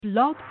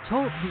Blog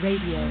Talk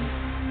Radio.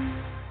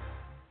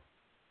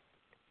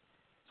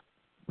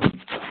 Good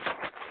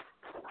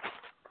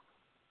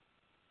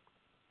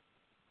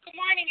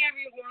morning,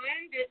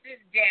 everyone. This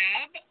is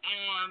Deb.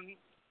 And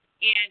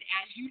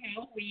as you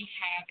know, we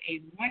have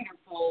a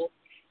wonderful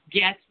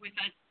guest with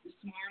us this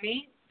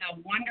morning, the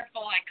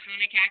wonderful,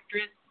 iconic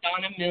actress,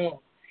 Donna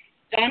Mills.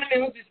 Donna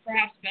Mills is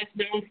perhaps best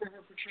known for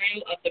her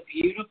portrayal of the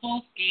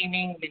beautiful,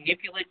 scheming,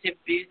 manipulative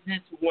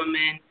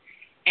businesswoman,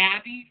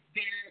 Abby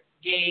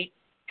Fairgate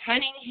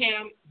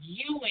Cunningham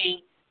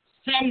Ewing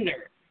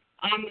Sumner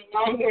on the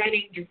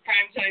long-running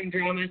primetime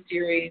drama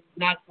series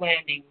Knots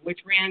Landing,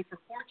 which ran for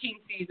 14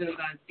 seasons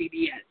on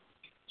CBS.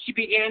 She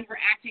began her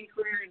acting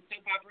career in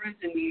soap operas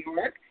in New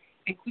York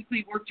and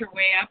quickly worked her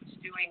way up to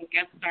doing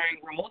guest starring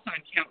roles on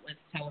countless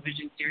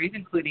television series,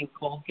 including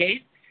Cold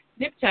Case,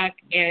 Nip Tuck,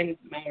 and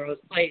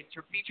Melrose Place.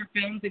 Her feature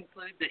films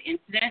include The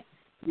Incident,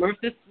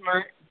 Mirtha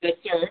the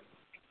Surf,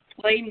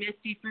 Play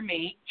Misty for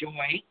Me,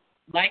 Joy,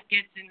 Life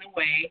Gets in the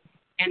Way,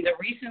 and the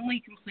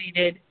recently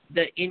completed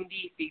the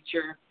indie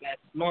feature Best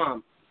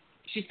Mom.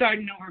 She starred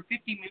in over 50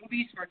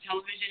 movies for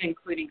television,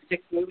 including 6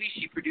 movies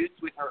she produced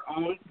with her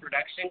own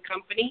production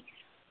company,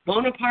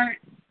 Bonaparte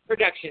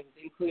Productions,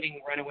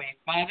 including Runaway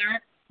Father,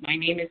 My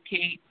Name is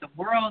Kate, the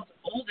world's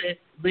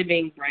oldest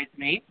living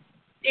bridesmaid,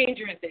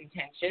 Dangerous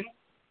Intentions,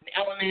 An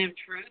Element of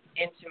Truth,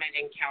 Intimate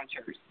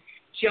Encounters.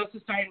 She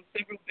also starred in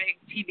several big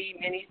TV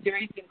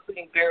miniseries,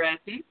 including Bare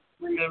Essence,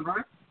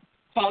 Remember,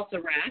 False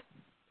Arrest,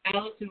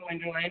 Alice in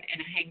Wonderland,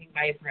 and Hanging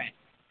by a Thread.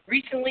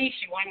 Recently,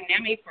 she won an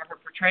Emmy for her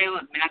portrayal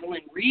of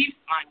Madeline Reeves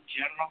on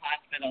General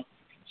Hospital.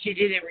 She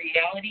did a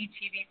reality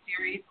TV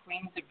series,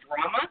 Queens of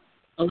Drama,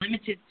 a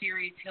limited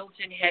series,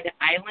 Hilton Head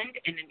Island,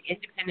 and an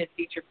independent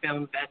feature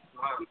film, Best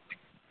Mom.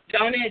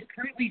 Donna is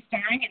currently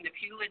starring in the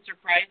Pulitzer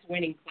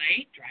Prize-winning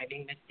play,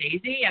 Driving Miss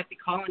Daisy, at the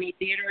Colony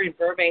Theater in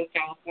Burbank,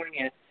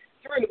 California,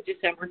 through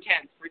December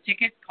 10th. For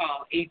tickets,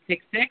 call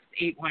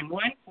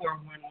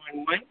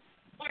 866-811-4111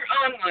 or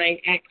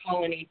online at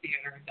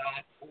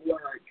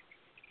colonytheater.org.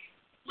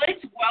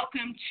 Let's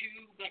welcome to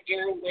the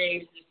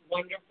airwaves this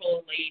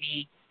wonderful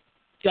lady,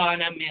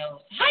 Donna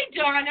Mills. Hi,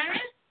 Donna.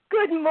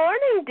 Good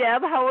morning,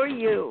 Deb. How are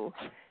you?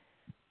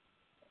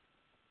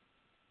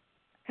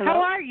 Hello?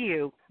 How are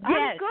you? I'm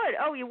Yes. good.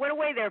 Oh, you went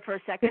away there for a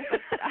second, but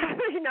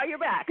now you're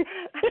back.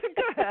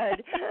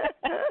 Good.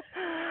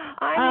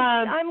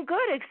 I'm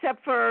good,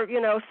 except for,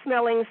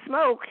 smelling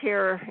smoke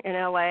here in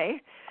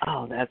L.A.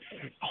 Oh, that's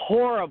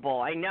horrible.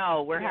 I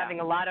know. We're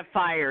having a lot of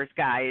fires,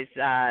 guys,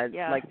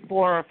 like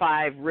 4 or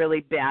 5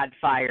 really bad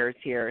fires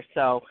here.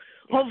 So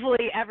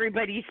hopefully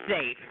everybody's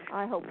safe.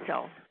 I hope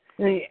so.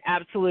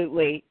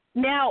 Absolutely.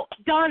 Now,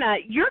 Donna,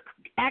 your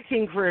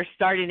acting career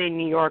started in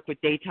New York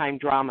with daytime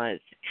dramas.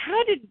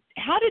 How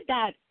did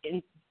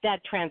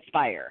that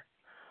transpire?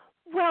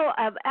 Well,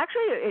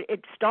 actually,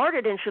 it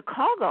started in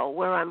Chicago,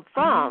 where I'm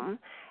from,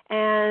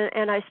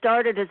 and I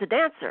started as a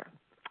dancer.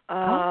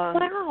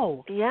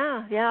 Wow.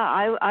 Yeah.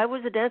 I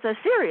was a dancer, a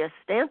serious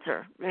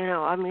dancer.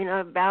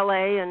 A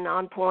ballet and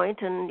on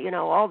point, and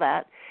all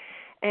that.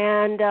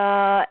 And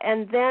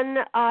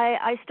then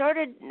I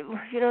started.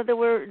 There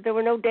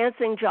were no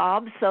dancing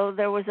jobs, so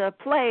there was a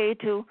play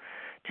to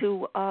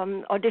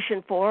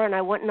audition for, and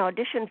I went and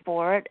auditioned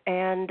for it,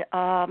 and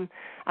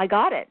I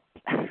got it.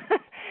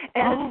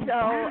 And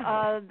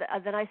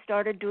then I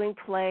started doing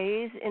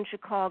plays in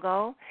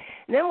Chicago.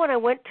 And then when I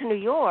went to New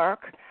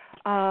York,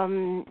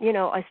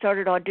 I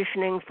started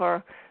auditioning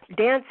for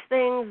dance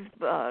things,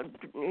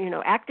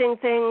 acting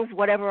things,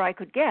 whatever I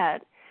could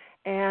get.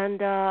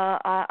 And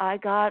I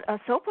got a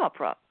soap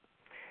opera.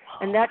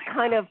 And that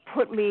kind of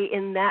put me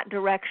in that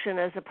direction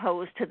as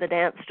opposed to the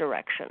dance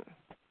direction.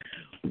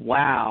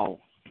 Wow.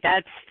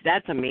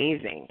 That's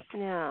amazing.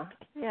 Yeah.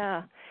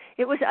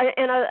 It was,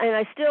 and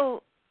I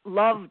still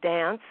love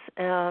dance,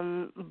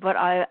 but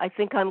I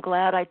think I'm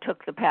glad I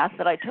took the path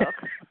that I took.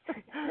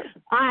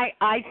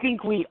 I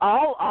think we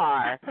all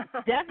are,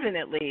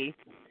 definitely.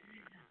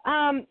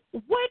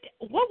 What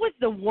was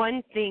the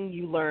one thing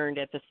you learned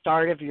at the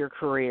start of your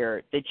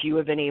career that you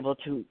have been able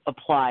to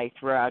apply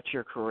throughout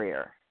your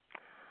career?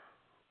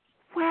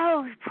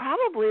 Well,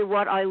 probably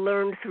what I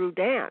learned through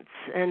dance,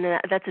 and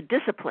that's a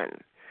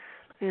discipline.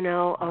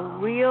 A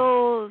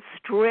real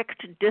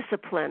strict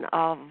discipline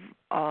of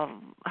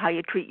how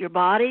you treat your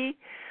body,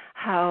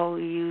 how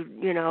you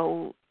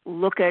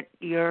look at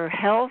your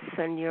health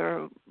and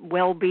your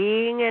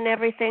well-being and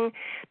everything,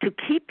 to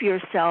keep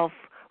yourself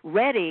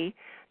ready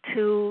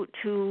to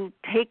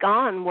take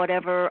on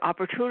whatever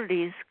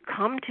opportunities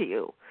come to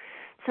you.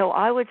 So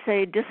I would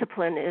say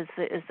discipline is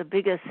the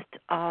biggest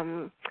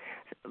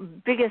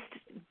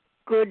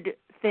good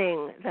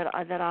thing that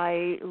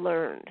I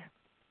learned.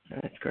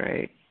 That's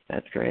great.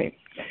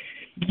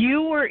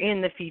 You were in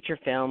the feature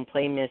film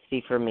Play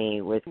Misty for Me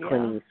with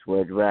Clint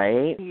Eastwood,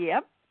 right?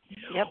 Yep.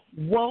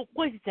 What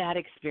was that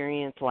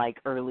experience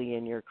like early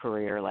in your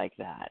career like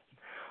that?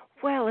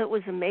 Well, it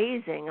was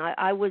amazing.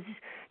 I was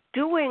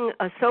doing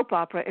a soap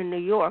opera in New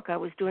York. I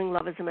was doing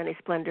Love is a Many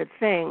Splendid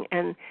Thing,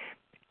 and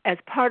as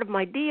part of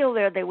my deal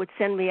there, they would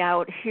send me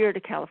out here to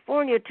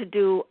California to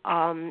do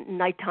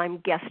nighttime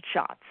guest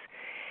shots.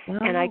 Oh.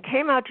 And I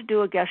came out to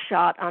do a guest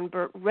shot on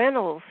Burt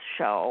Reynolds'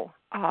 show,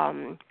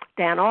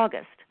 Dan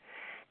August.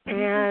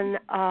 And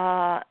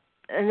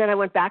then I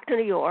went back to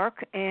New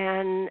York,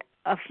 and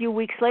a few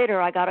weeks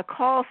later I got a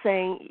call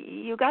saying,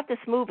 you got this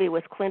movie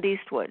with Clint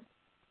Eastwood.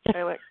 And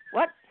I went,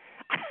 what?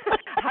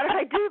 How did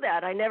I do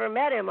that? I never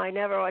met him. I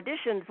never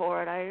auditioned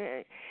for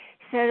it.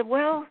 He said,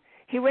 well,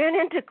 he ran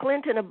into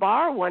Clint in a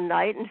bar one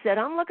night and said,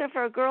 I'm looking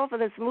for a girl for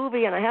this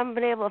movie, and I haven't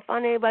been able to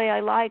find anybody I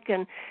like.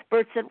 And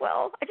Bert said,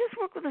 well, I just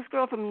worked with this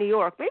girl from New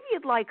York. Maybe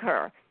you'd like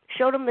her.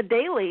 Showed him the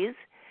dailies,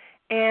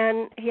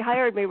 and he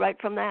hired me right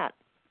from that.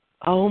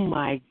 Oh,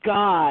 my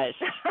gosh.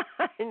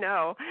 I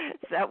know.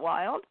 Is that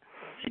wild?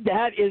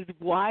 That is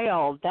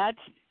wild. That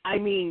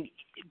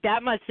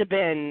must have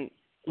been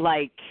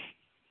like,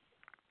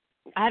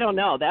 I don't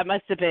know. That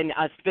must have been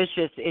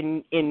auspicious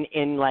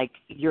in like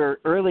your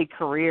early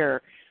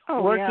career,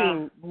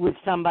 working with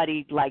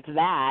somebody like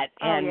that,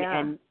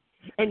 and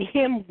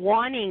him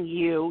wanting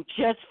you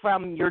just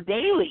from your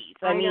dailies.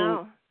 I mean,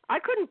 know. I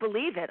couldn't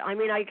believe it. I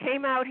mean, I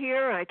came out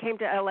here, I came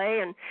to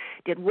L.A. and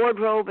did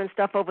wardrobe and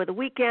stuff over the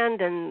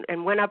weekend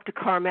and went up to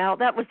Carmel.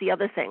 That was the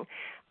other thing.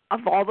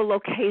 Of all the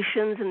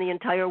locations in the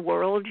entire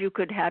world you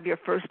could have your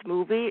first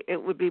movie,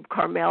 it would be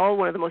Carmel,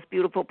 one of the most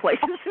beautiful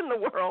places in the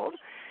world.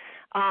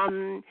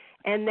 And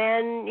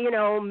then,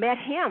 met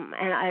him,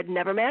 and I had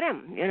never met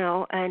him,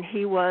 and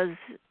he was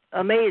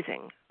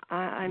amazing.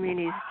 I mean,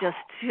 he's just,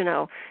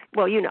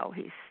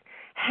 he's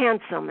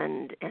handsome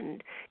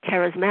and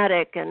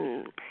charismatic,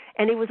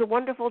 and he was a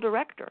wonderful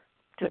director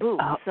to boot.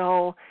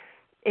 So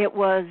it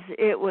was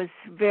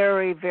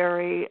very,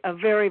 very, a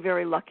very,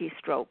 very lucky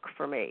stroke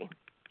for me.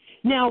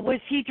 Now, was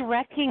he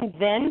directing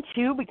then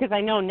too? Because I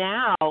know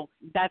now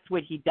that's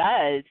what he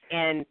does,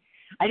 and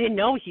I didn't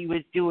know he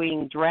was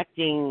doing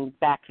directing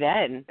back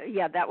then.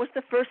 Yeah, that was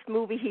the first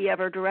movie he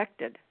ever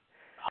directed.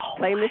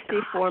 Play Misty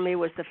for Me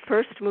was the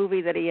first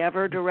movie that he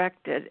ever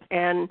directed,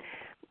 and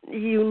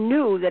you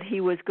knew that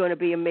he was going to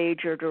be a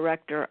major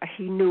director.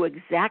 He knew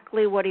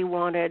exactly what he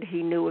wanted.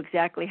 He knew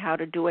exactly how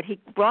to do it. He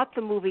brought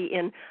the movie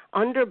in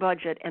under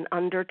budget and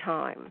under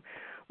time,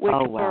 which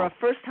for a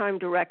first-time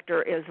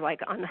director is like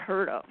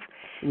unheard of.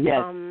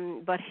 Yes.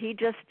 But he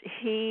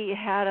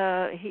had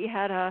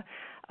a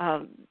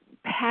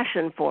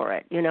passion for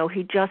it.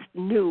 He just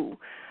knew,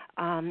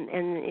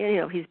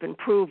 and he's been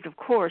proved, of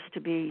course, to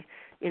be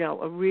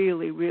a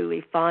really,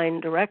 really fine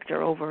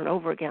director over and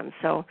over again.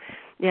 So,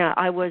 yeah,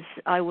 I was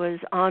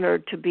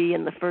honored to be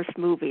in the first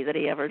movie that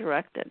he ever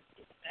directed.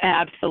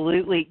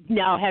 Absolutely.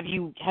 Now, have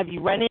you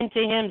run into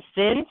him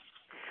since?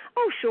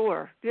 Oh,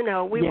 sure.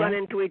 We run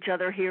into each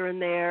other here and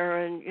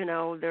there, and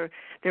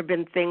there've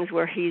been things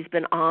where he's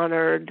been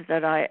honored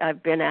that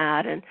I've been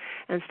at, and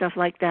stuff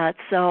like that.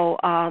 So,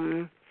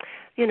 and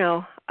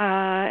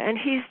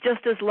he's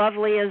just as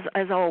lovely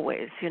as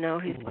always. He's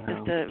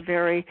just a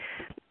very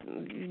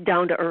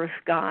down to earth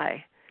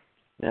guy.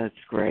 That's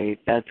great.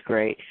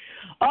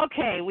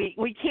 Okay,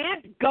 we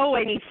can't go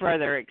any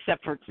further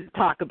except for to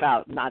talk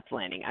about Knots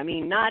Landing. I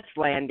mean, Knots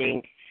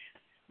Landing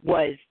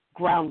was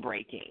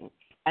groundbreaking.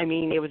 I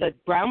mean, it was a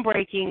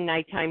groundbreaking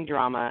nighttime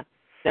drama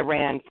that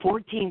ran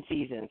 14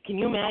 seasons. Can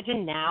you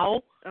imagine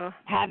now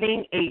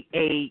having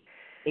a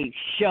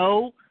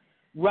show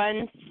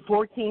run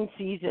 14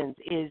 seasons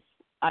is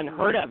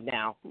unheard of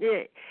now.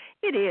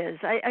 It is.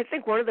 I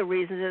think one of the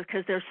reasons is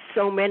because there's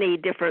so many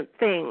different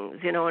things,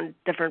 and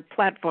different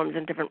platforms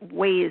and different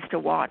ways to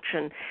watch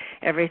and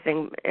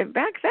everything.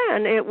 Back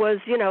then, it was,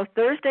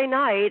 Thursday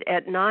night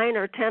at 9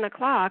 or 10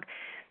 o'clock.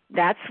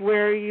 That's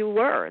where you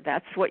were.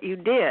 That's what you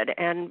did,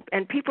 and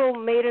people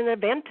made an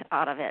event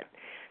out of it.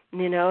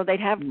 They'd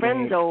have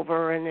friends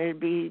over, and it'd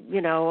be,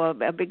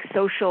 a big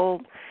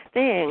social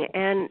thing.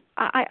 And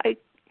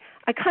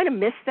I kind of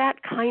miss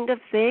that kind of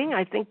thing.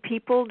 I think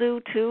people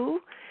do too.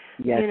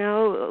 Yes.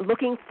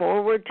 Looking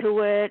forward to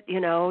it.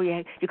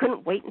 You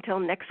couldn't wait until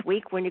next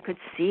week when you could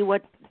see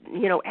what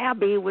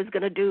Abby was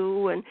going to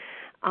do, and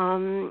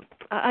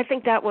I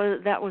think that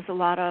was a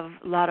lot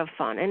of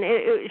fun, and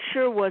it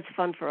sure was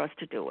fun for us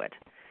to do it.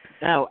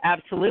 Oh,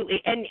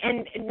 absolutely,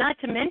 and not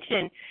to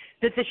mention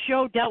that the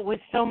show dealt with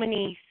so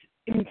many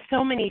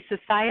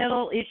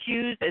societal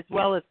issues as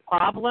well as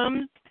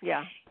problems.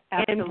 Yeah,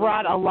 absolutely. And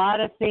brought a lot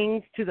of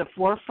things to the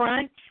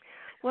forefront.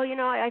 Well,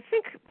 I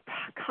think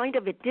kind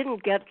of it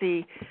didn't get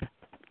the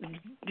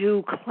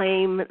due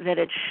claim that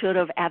it should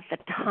have at the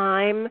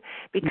time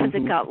because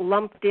it got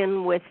lumped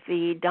in with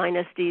the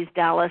Dynasties,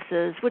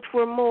 Dallases, which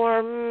were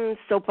more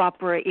soap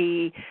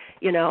opera-y,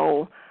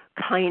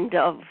 kind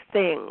of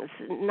things.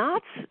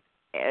 Knots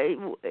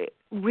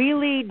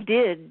really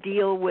did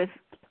deal with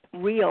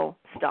real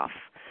stuff.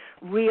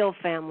 Real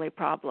family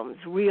problems,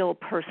 real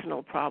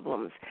personal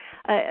problems.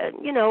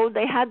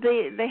 They had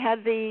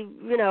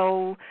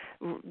the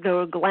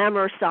the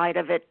glamour side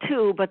of it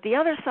too, but the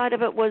other side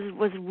of it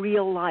was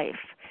real life.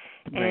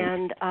 Right.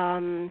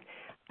 And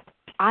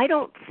I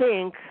don't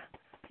think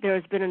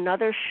there's been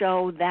another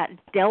show that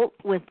dealt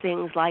with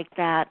things like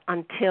that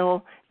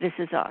until This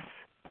Is Us.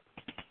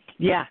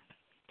 Yeah,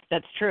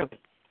 that's true.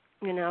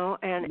 You know,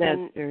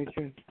 That's very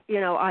true.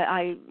 You know,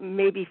 I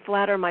maybe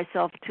flatter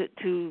myself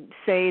to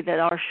say that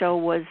our show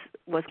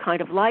was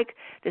kind of like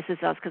This Is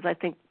Us, because I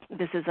think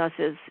This Is Us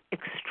is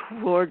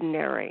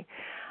extraordinary.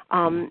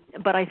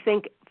 But I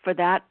think for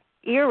that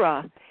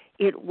era,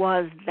 it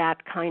was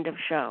that kind of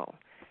show.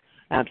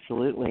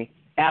 Absolutely.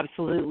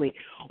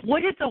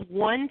 What is the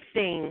one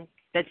thing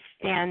that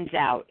stands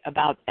out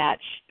about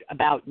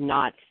about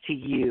Knots to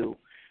you,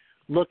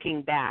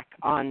 looking back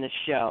on the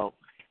show,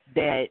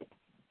 that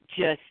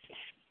just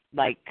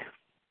like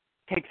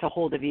takes a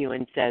hold of you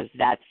and says,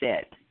 that's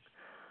it?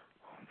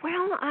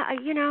 Well,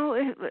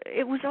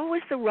 it was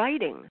always the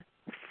writing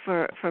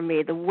for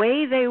me. The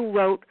way they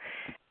wrote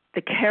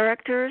the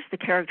characters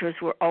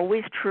were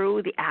always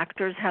true. The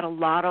actors had a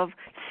lot of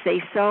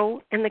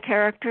say-so in the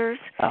characters.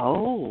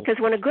 Oh.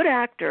 Because when a good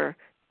actor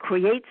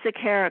creates a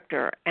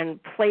character and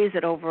plays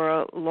it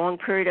over a long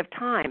period of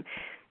time,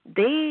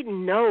 they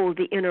know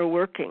the inner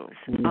workings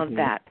of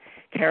that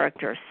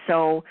character.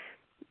 So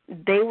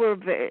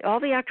all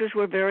the actors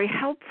were very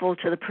helpful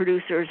to the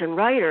producers and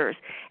writers,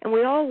 and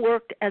we all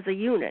worked as a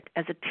unit,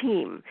 as a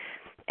team.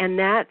 And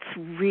that's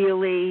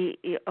really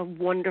a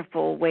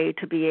wonderful way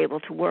to be able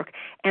to work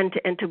and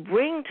to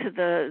bring to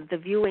the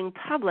viewing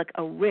public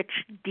a rich,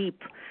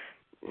 deep,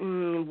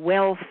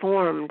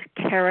 well-formed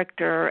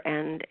character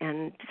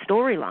and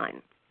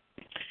storyline.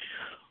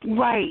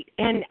 Right,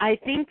 and I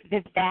think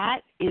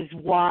that is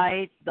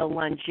why the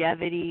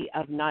longevity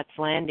of Knots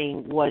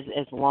Landing was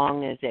as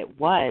long as it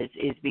was,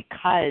 is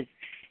because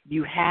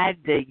you had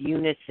the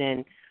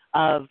unison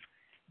of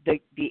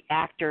the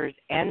actors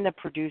and the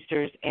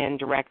producers and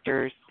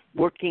directors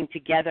working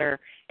together,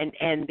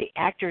 and the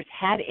actors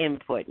had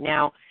input.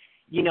 Now,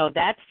 you know,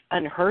 that's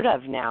unheard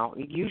of now.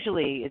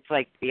 Usually it's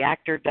like the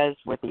actor does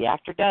what the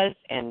actor does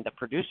and the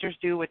producers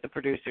do what the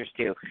producers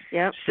do.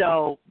 Yep.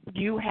 So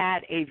you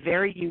had a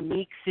very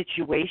unique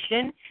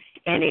situation,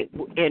 and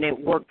it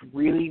worked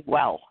really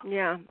well.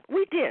 Yeah,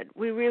 we did.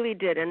 We really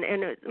did. And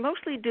it's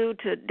mostly due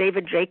to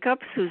David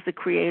Jacobs, who's the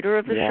creator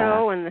of the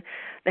show and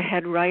the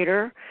head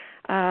writer.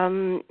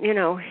 You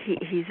know,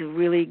 he's a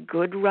really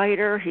good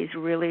writer. He's a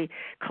really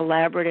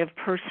collaborative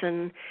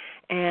person.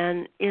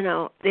 And, you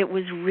know, it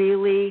was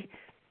really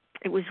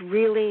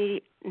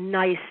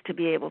nice to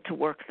be able to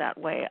work that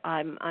way.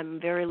 I'm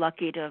very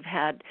lucky to have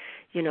had,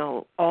 you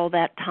know, all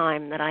that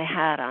time that I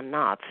had on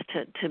Knots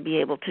to be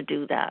able to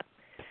do that.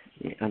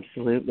 Yeah,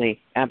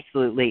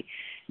 absolutely.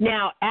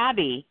 Now,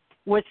 Abby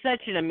was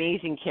such an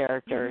amazing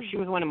character. She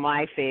was one of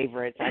my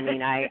favorites. I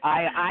mean,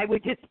 I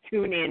would just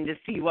tune in to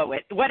see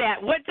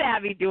what's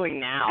Abby doing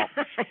now.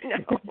 I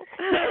know.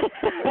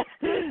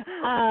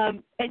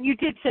 And you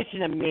did such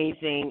an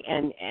amazing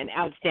and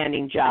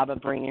outstanding job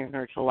of bringing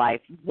her to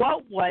life.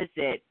 What was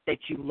it that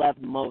you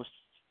loved most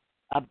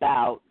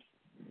about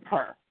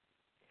her?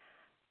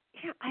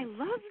 Yeah, I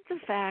loved the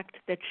fact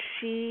that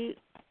she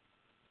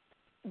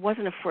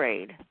wasn't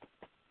afraid.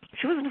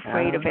 She wasn't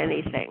afraid of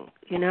anything,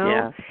 you know?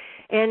 Yeah.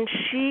 And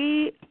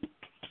she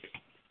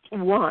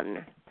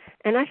won.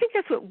 And I think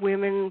that's what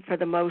women, for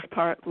the most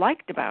part,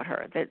 liked about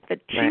her, that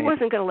she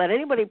wasn't going to let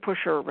anybody push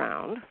her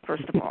around,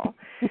 first of all.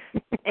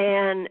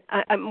 And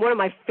one of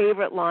my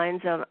favorite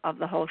lines of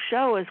the whole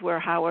show is where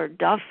Howard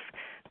Duff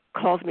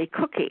calls me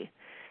Cookie.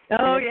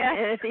 Oh, and, yeah.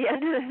 And at the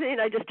end of the scene,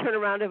 I just turn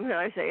around to him and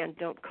I say, and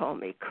don't call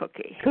me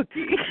Cookie.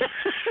 Cookie.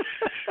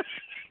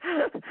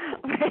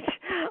 Which,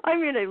 I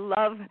mean, I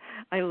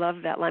love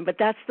that line, but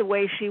that's the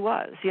way she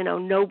was. You know,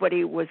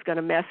 nobody was going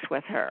to mess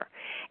with her,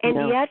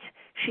 and yet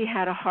she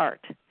had a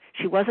heart.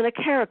 She wasn't a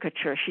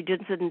caricature. She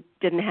didn't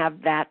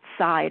have that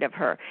side of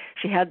her.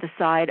 She had the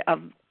side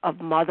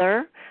of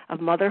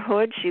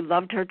motherhood. She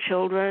loved her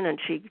children, and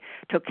she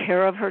took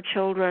care of her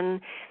children,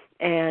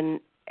 and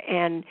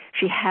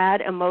she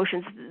had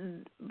emotions.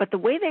 But the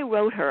way they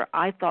wrote her,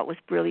 I thought, was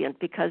brilliant,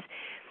 because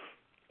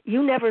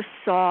you never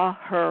saw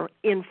her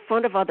in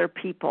front of other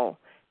people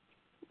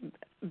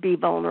be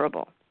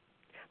vulnerable,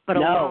 but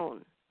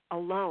alone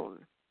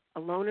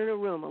in a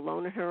room,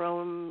 alone in her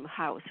own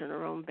house, in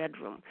her own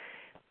bedroom,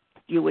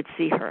 you would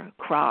see her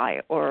cry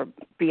or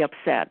be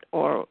upset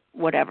or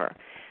whatever.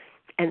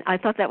 And I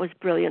thought that was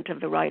brilliant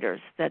of the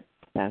writers, that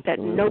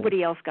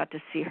nobody else got to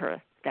see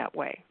her that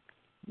way.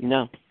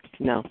 No.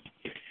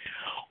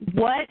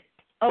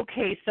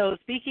 Okay, so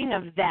speaking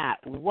of that,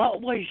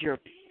 what was your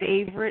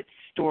favorite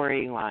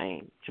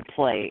storyline to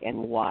play and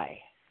why?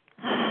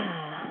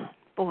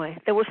 Boy,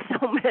 there were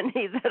so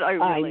many that I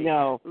really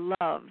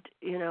loved,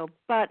 you know,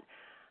 but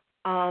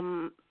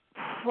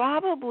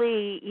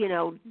probably, you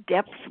know,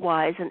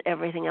 depth-wise and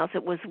everything else,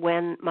 it was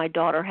when my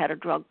daughter had a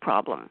drug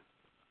problem.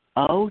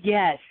 Oh,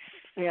 yes.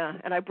 Yeah,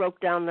 and I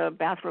broke down the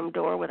bathroom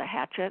door with a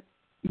hatchet.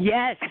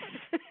 Yes.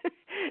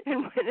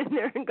 And went in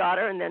there and got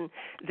her, and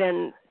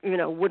then you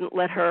know, wouldn't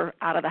let her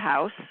out of the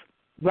house.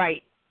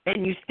 Right.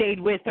 And you stayed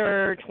with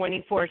her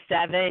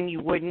 24/7.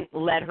 You wouldn't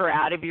let her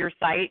out of your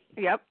sight.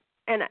 Yep.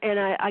 And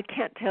I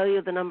can't tell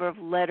you the number of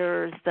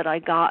letters that I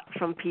got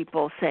from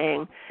people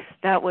saying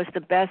that was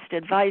the best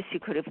advice you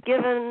could have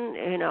given.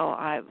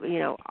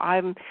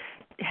 I'm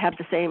have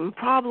the same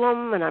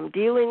problem and I'm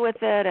dealing with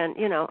it, and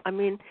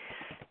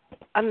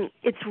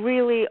it's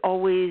really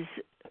always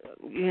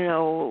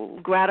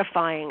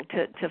gratifying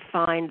to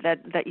find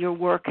that your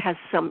work has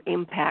some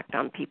impact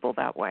on people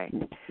that way.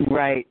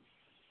 Right.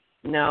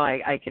 No,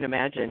 I can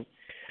imagine.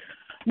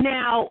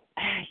 Now,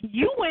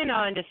 you went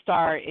on to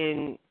star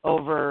in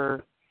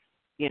over,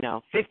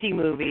 50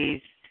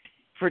 movies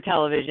for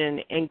television,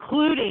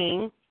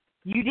 including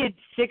you did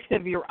 6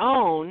 of your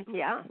own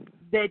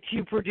that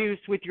you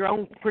produced with your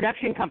own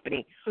production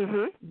company.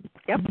 Mm-hmm.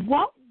 Yep.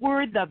 What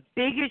were the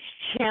biggest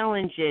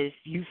challenges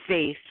you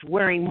faced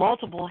wearing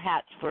multiple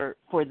hats for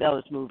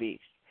those movies?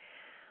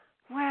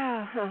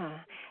 Well,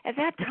 at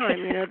that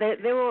time,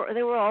 they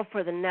were all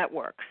for the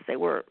networks. They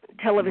were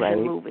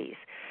television movies.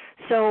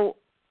 So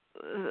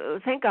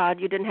thank God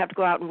you didn't have to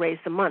go out and raise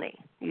the money.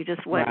 You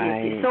just went,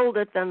 if you sold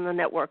it, then the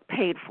network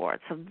paid for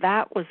it. So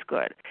that was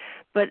good.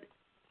 But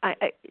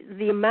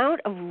the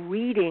amount of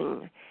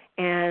reading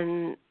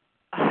and,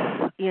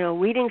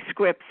 reading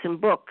scripts and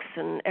books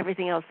and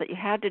everything else that you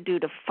had to do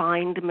to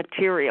find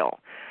material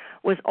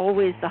was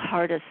always the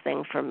hardest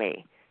thing for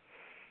me.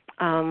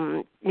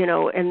 And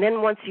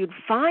then once you'd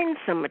find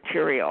some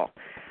material,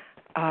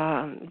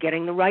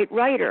 getting the right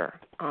writer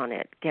on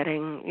it,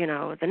 getting,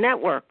 the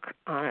network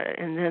on it,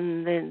 and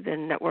then the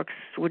networks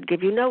would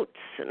give you notes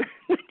and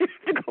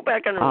to go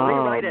back and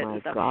rewrite it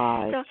and stuff.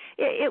 Gosh. So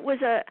it was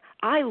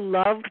I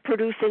loved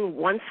producing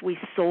once we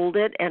sold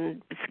it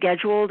and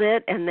scheduled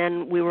it, and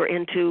then we were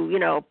into,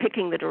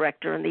 picking the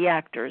director and the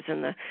actors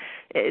and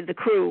the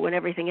crew and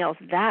everything else.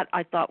 That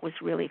I thought was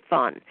really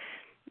fun.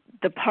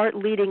 The part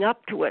leading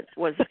up to it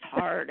was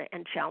hard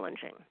and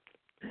challenging.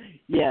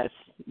 Yes,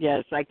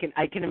 I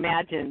can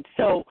imagine.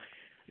 So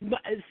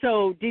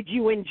did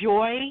you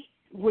enjoy?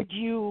 Would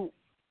you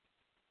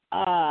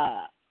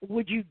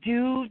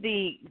do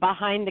the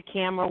behind the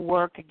camera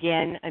work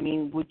again? I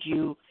mean, would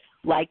you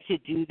like to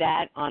do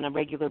that on a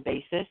regular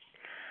basis?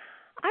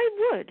 I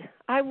would.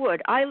 I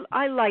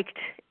liked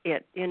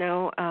it.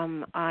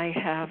 I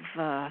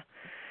have.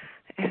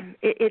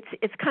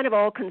 It's kind of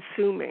all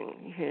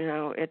consuming,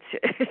 It's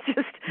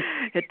just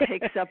it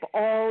takes up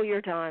all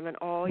your time and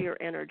all your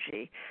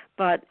energy.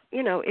 But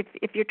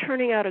if you're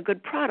turning out a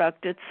good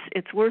product,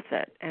 it's worth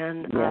it.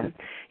 And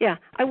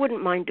I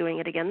wouldn't mind doing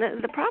it again.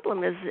 The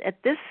problem is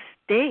at this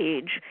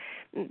stage,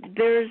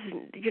 there's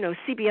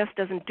CBS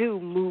doesn't do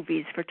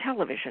movies for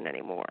television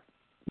anymore.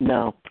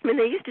 No. I mean,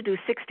 they used to do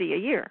 60 a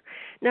year.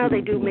 Now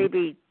they do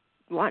maybe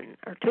 1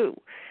 or 2.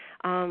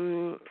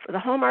 The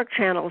Hallmark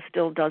Channel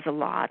still does a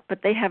lot,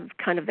 but they have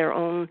kind of their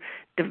own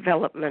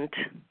development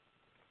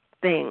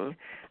thing.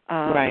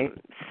 Right.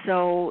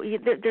 So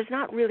there's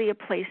not really a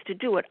place to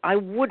do it. I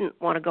wouldn't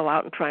want to go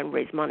out and try and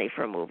raise money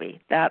for a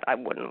movie. That I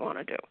wouldn't want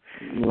to do.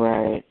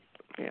 Right.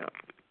 Yeah.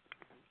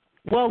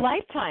 Well,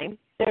 Lifetime.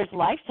 There's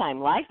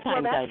Lifetime.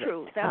 Lifetime does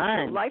true.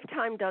 That's true.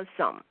 Lifetime does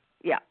some.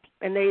 Yeah.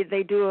 And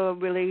they do a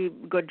really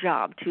good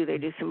job too. They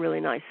do some really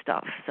nice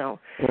stuff. So,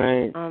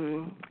 right.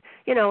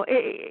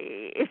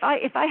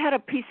 If I had a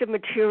piece of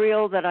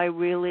material that I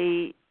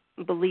really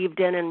believed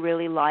in and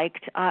really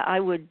liked, I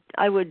would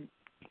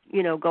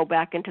go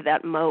back into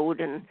that mode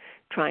and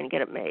try and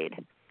get it made.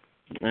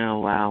 Oh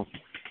wow,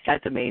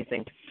 that's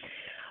amazing.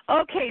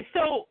 Okay,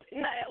 so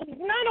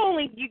not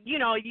only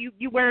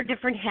you wear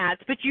different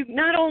hats, but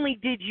not only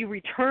did you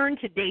return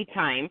to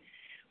daytime,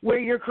 where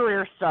your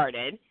career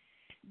started,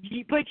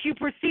 but you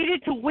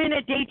proceeded to win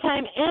a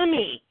Daytime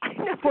Emmy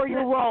for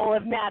your role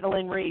of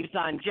Madeline Reeves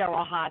on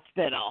General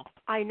Hospital.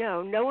 I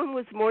know. No one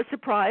was more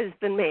surprised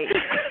than me.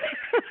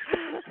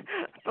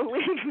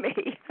 Believe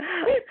me.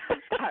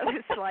 I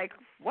was like,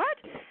 what?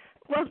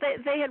 Well,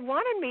 they had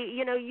wanted me,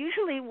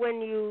 usually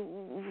when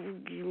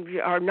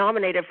you are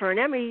nominated for an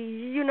Emmy,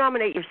 you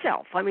nominate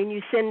yourself. I mean,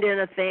 you send in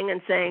a thing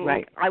and saying,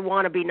 right, I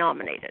want to be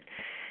nominated.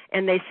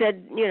 And they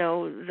said,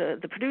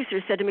 the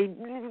producer said to me,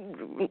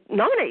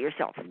 nominate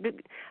yourself.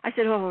 I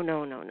said, oh,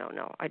 no,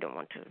 I don't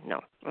want to,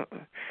 no.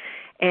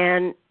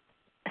 And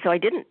so I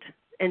didn't.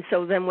 And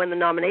so then when the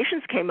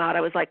nominations came out,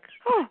 I was like,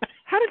 oh,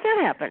 how did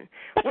that happen?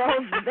 Well,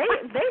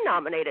 they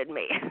nominated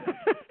me.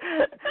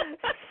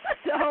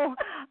 So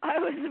I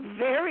was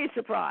very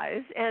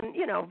surprised and,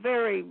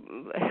 very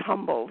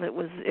humbled. It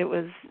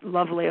was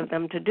lovely of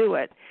them to do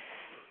it.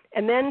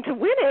 And then to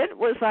win it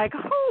was like,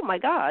 oh, my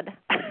God.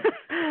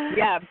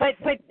 Yeah, but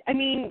I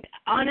mean,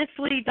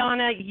 honestly,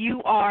 Donna,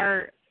 you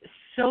are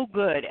so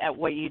good at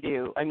what you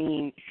do. I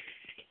mean,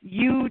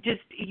 you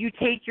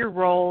take your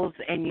roles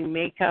and you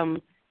make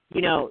them,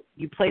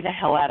 you play the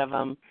hell out of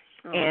them.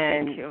 Oh,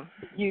 and thank you.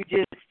 You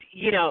just,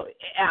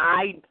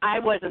 I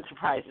wasn't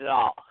surprised at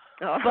all.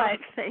 Oh, but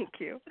thank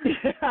you.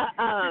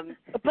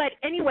 But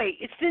anyway,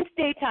 since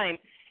Daytime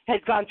has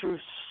gone through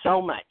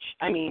so much,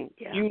 I mean,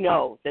 you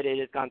know that it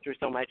has gone through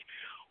so much.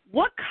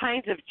 What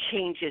kinds of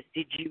changes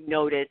did you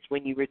notice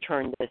when you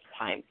returned this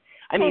time?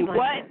 I mean,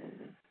 what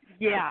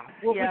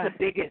was the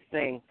biggest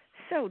thing?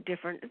 so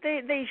different.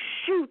 They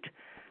shoot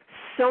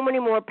so many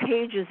more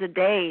pages a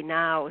day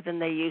now than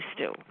they used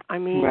to. I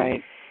mean,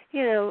 right.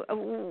 you know,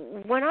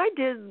 when I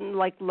did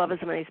like Love Is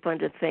a Many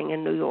Splendid Thing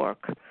in New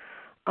York,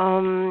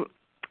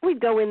 we'd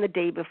go in the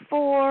day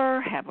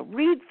before, have a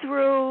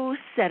read-through,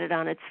 set it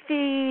on its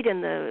feet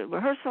in the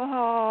rehearsal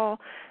hall,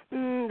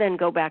 then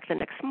go back the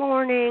next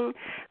morning,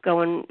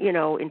 go in, you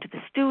know, into the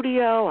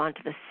studio,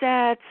 onto the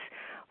sets,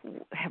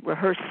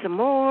 rehearse some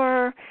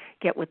more,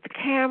 get with the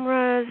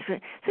cameras. So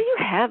you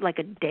had like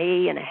a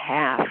day and a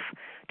half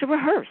to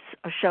rehearse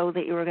a show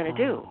that you were going to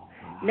do.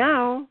 Wow.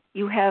 Now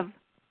you have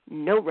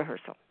no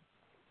rehearsal.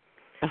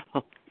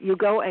 You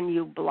go and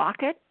you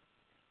block it.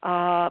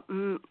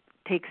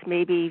 Takes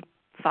maybe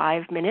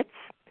 5 minutes.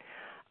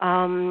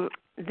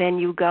 Then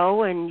you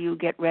go and you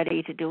get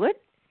ready to do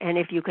it. And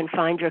if you can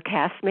find your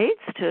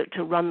castmates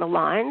to run the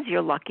lines,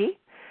 you're lucky.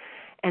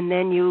 And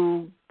then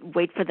you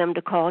wait for them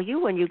to call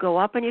you, and you go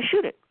up and you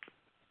shoot it.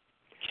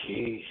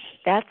 Jeez.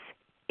 That's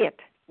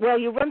it. Well,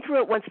 you run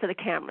through it once for the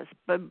cameras,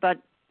 but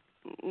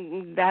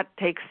that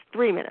takes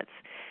 3 minutes.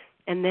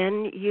 And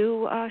then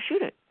you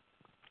shoot it.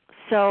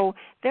 So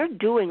they're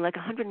doing like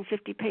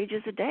 150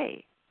 pages a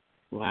day.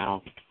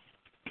 Wow.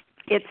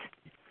 It's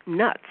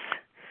nuts.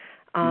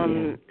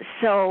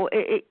 So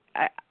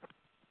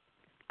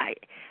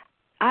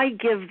I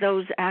give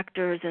those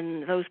actors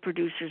and those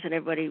producers and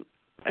everybody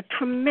a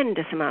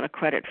tremendous amount of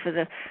credit for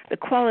the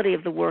quality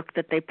of the work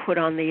that they put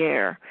on the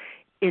air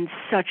in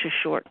such a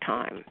short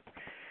time.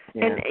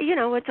 Yeah. And, you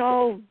know, it's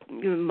all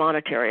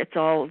monetary. It's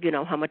all, you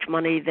know, how much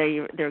money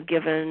they're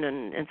given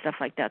and stuff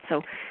like that.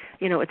 So,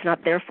 you know, it's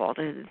not their fault.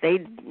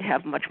 They'd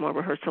have much more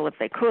rehearsal if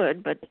they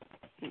could, but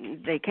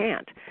they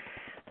can't.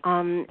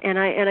 And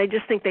I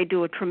just think they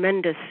do a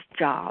tremendous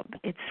job.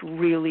 It's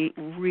really,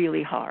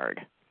 really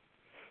hard.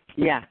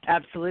 Yeah,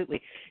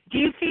 absolutely. Do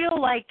you feel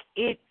like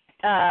the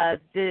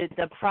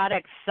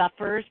product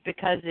suffers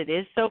because it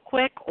is so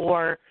quick,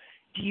 or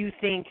do you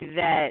think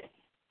that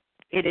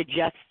it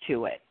adjusts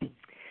to it?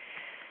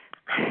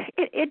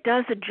 It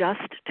does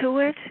adjust to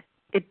it.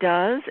 It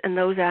does, and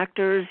those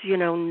actors, you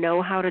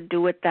know how to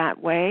do it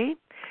that way.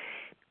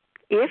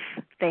 If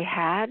they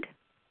had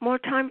more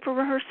time for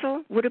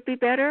rehearsal, would it be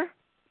better?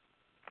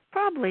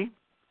 Probably.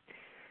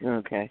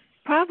 Okay.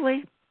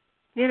 Probably,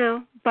 you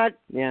know, but,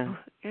 yeah.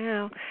 You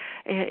know,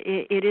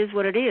 it is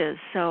what it is.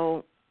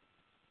 So,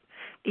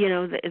 you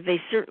know,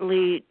 they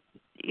certainly,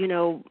 you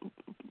know,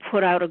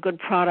 put out a good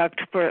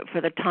product for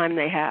the time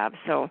they have.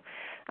 So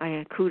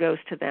kudos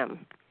to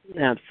them.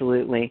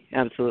 Absolutely,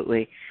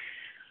 absolutely.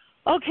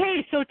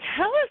 Okay, so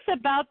tell us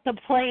about the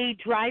play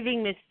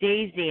Driving Miss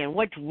Daisy and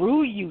what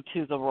drew you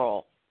to the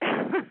role.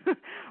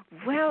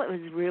 Well, it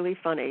was really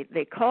funny.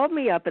 They called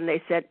me up and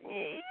they said,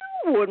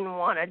 you wouldn't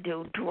want to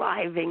do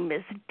Driving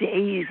Miss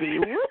Daisy,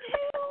 would you?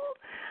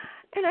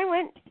 And I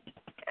went,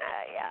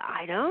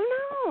 I don't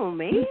know,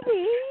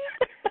 maybe.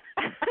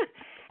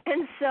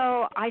 And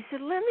so I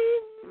said, let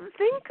me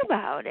think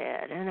about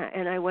it.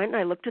 And I went and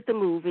I looked at the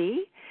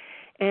movie,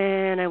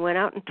 and I went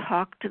out and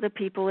talked to the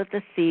people at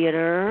the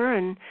theater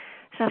and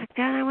stuff like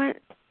that. And I went,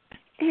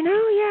 you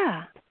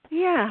know,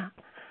 yeah,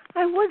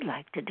 I would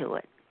like to do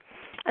it.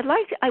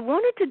 I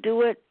wanted to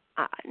do it,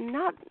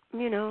 not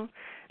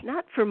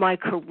for my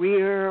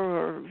career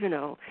or, you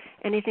know,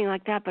 anything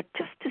like that, but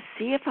just to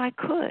see if I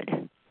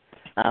could.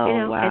 Oh, you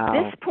know, wow.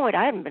 At this point,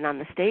 I haven't been on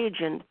the stage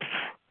in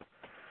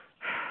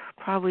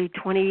probably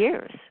 20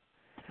 years.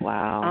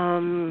 Wow.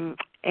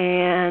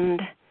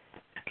 And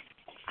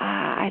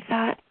I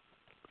thought,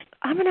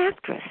 I'm an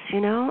actress, you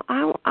know.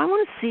 I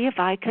want to see if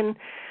I can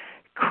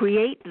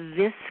create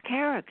this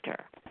character.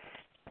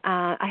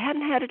 I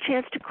hadn't had a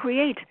chance to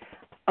create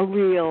a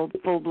real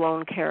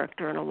full-blown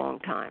character in a long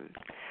time.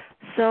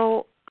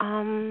 So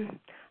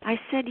I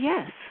said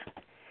yes.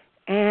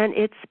 And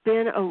it's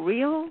been a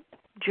real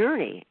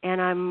journey, and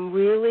I'm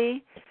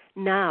really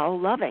now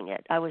loving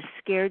it. I was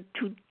scared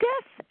to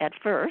death at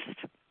first.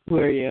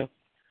 Were you?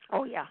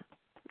 Oh, yeah.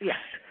 Yes,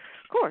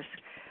 of course.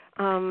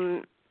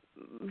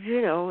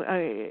 You know,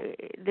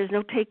 there's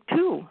no take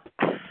two.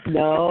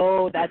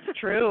 No, that's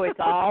true. It's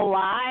all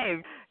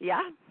live.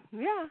 Yeah.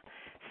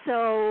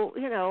 So,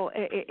 you know,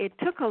 it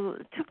took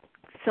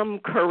some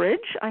courage,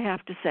 I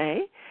have to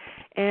say,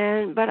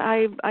 but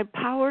I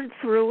powered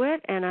through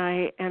it, and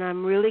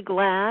I'm really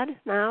glad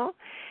now.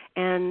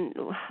 And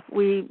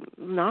we,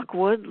 knock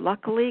wood,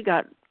 luckily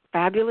got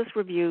fabulous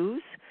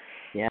reviews.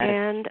 Yes.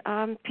 And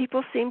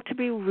people seem to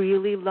be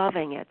really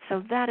loving it.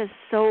 So that is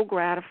so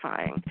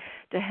gratifying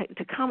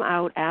to come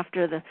out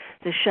after the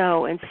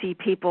show and see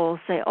people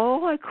say,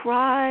 "Oh, I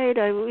cried.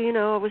 I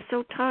was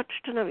so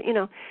touched,"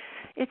 and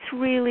it's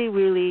really,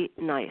 really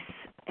nice.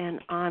 And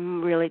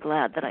I'm really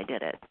glad that I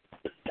did it.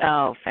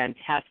 Oh,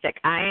 fantastic!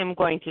 I am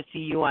going to see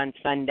you on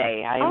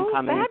Sunday. I am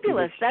coming. Oh,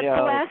 fabulous! That's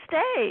the last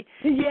day.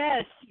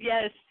 Yes.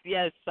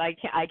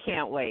 I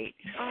can't wait.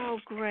 Oh,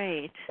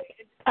 great.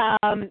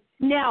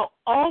 Now,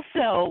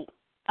 also,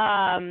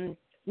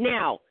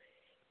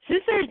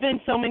 since there's been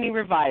so many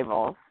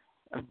revivals,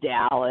 of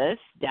Dallas.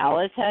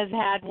 Dallas has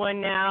had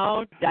one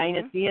now.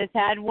 Dynasty has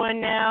had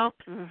one now.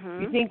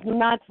 You think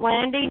Knots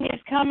Landing is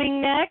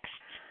coming next?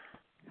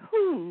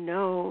 Who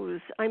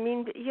knows? I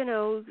mean,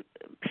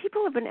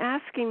 people have been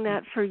asking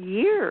that for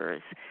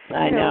years.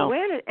 I know.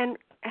 And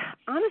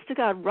honest to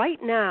God, right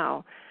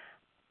now,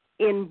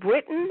 in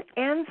Britain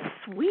and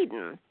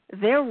Sweden,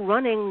 they're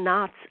running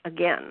Knots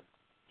again.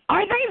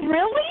 Are they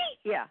really?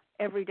 Yeah,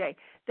 every day.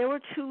 There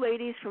were two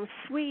ladies from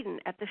Sweden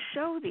at the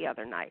show the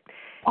other night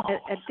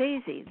at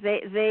Daisy.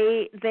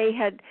 They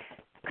had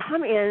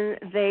come in.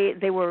 They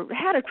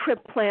had a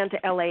trip planned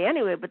to L.A.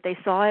 anyway, but they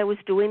saw I was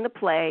doing the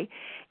play,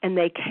 and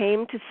they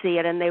came to see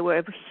it, and they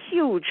were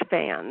huge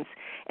fans,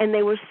 and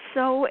they were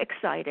so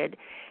excited,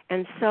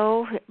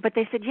 but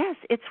they said yes,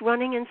 it's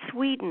running in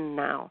Sweden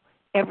now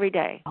every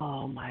day.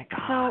 Oh my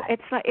God! So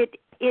it's like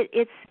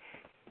it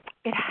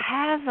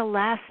has a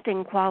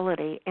lasting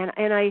quality, and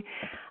I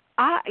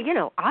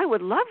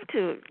would love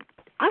to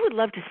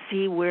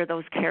see where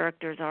those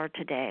characters are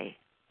today.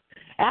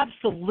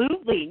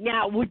 Absolutely.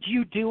 Now, would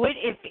you do it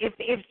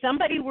if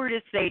somebody were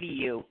to say to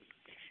you,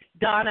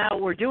 Donna,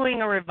 we're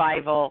doing a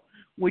revival?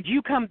 Would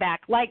you come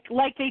back like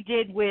they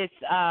did with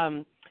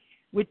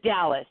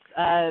Dallas?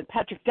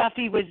 Patrick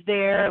Duffy was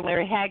there,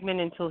 Larry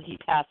Hagman until he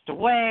passed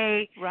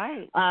away.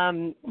 Right.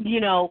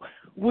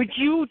 Would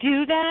you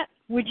do that?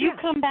 Would you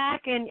come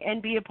back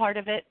and be a part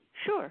of it?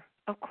 Sure,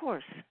 of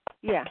course.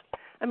 Yeah.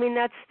 I mean,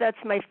 that's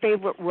my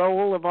favorite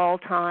role of all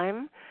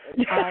time.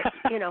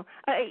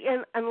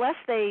 Unless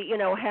they,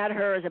 had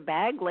her as a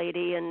bag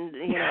lady and,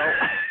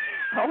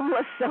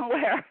 homeless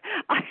somewhere.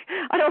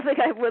 I don't think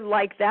I would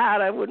like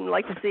that. I wouldn't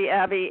like to see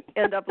Abby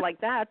end up like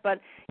that.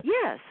 But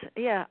yes,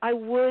 yeah, I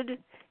would.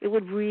 It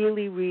would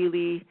really,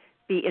 really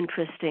be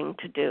interesting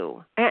to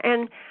do.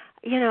 And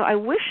I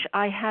wish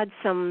I had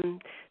some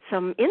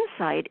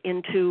insight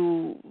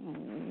into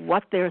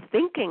what they're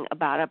thinking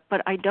about it,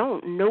 but I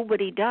don't.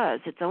 Nobody does.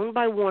 It's owned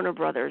by Warner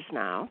Brothers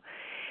now,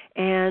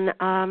 and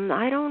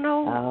I don't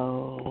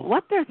know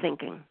what they're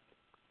thinking.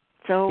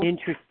 So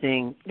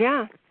interesting.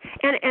 Yeah,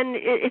 and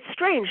it's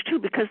strange too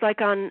because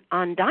like on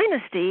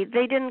Dynasty,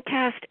 they didn't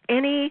cast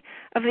any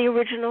of the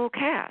original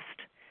cast.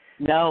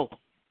 No.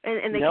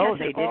 And they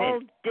cast it all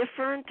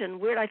different and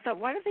weird. I thought,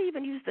 why did they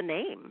even use the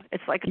name?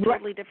 It's like a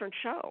totally different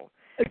show.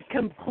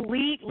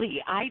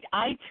 Completely.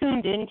 I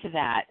tuned into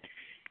that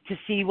to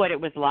see what it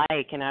was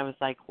like, and I was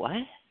like, what?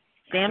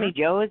 Sammy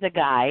Joe is a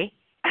guy?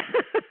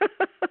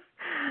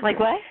 Like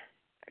what?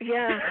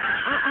 Yeah,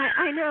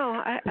 I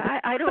know.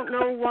 I don't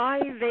know why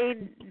they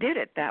did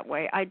it that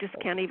way. I just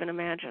can't even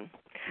imagine.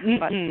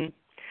 But,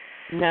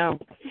 no.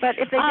 But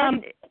if they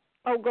didn't...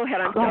 Oh, go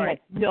ahead. I'm sorry.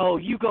 Ahead. No,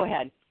 you go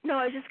ahead. No,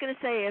 I was just going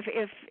to say,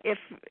 if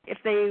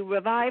they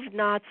revived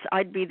Knots,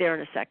 I'd be there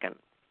in a second.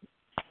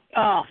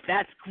 Oh,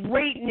 that's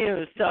great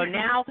news. So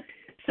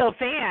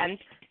fans,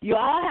 you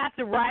all have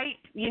to write,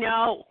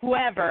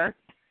 whoever,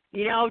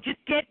 just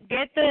get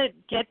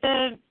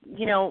the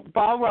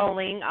ball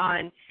rolling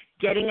on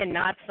getting a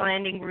Knots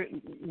Landing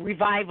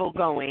revival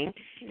going,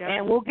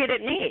 and we'll get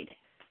it made.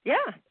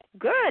 Yeah,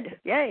 good.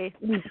 Yay.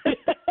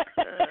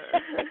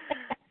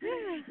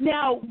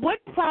 Now,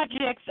 what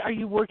projects are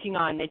you working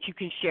on that you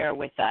can share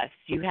with us?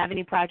 Do you have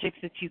any projects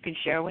that you can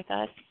share with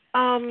us?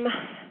 Well,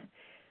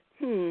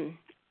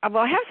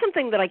 I have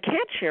something that I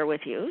can't share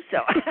with you, so.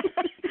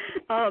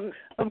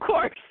 Of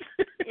course.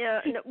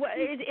 Yeah,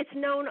 it's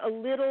known a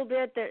little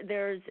bit.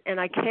 And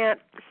I can't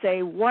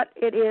say what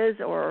it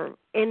is or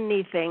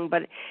anything,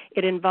 but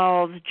it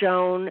involves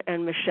Joan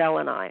and Michelle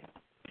and I.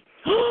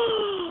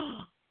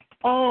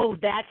 Oh,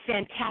 that's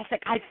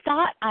fantastic! I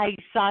thought I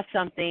saw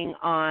something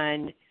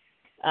on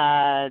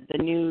the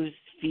news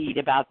feed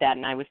about that,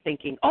 and I was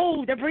thinking,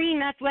 oh, they're bringing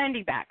Knots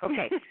Landing back.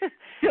 Okay,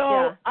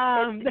 so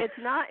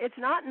it's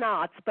not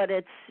Knots, but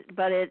it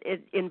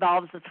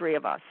involves the three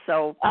of us.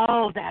 So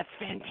that's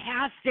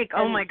fantastic!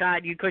 Oh my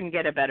God, you couldn't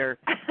get a better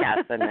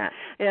cast than that.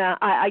 Yeah,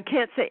 I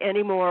can't say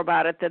any more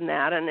about it than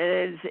that, and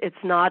it's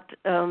not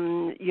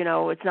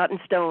it's not in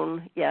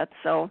stone yet.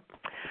 So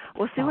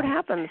we'll see what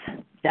happens.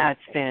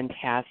 That's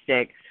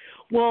fantastic.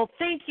 Well,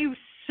 thank you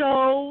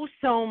so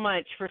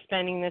much for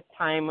spending this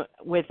time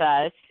with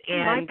us.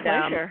 And, my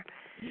pleasure.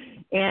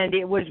 And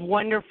it was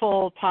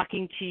wonderful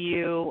talking to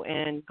you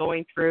and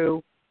going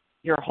through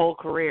your whole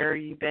career.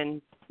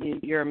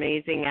 You're an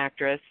amazing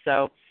actress.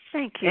 So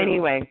thank you.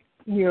 Anyway,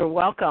 you're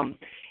welcome.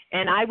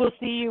 And I will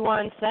see you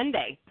on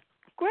Sunday.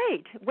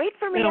 Great. Wait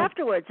for me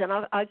afterwards, and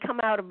I'll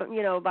come out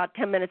about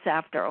 10 minutes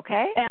after,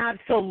 okay?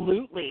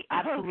 Absolutely.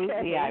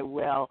 Okay. I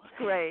will.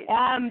 Great.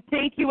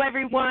 Thank you,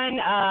 everyone.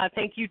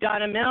 Thank you,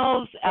 Donna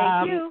Mills.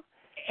 Thank you.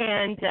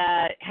 And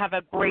have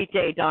a great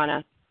day,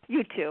 Donna.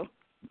 You too.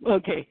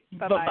 Okay.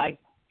 Bye-bye.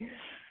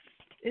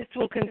 This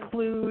will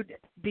conclude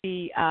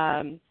the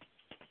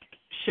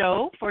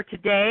show for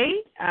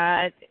today.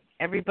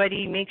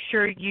 Everybody, make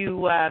sure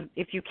you,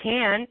 if you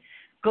can,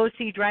 go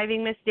see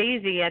Driving Miss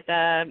Daisy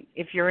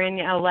if you're in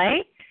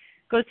LA,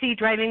 go see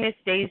Driving Miss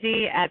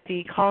Daisy at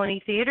the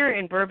Colony Theater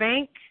in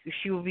Burbank.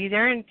 She will be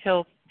there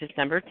until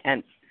December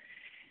 10th.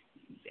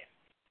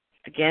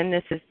 Again,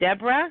 this is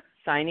Deborah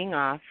signing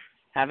off.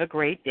 Have a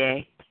great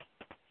day.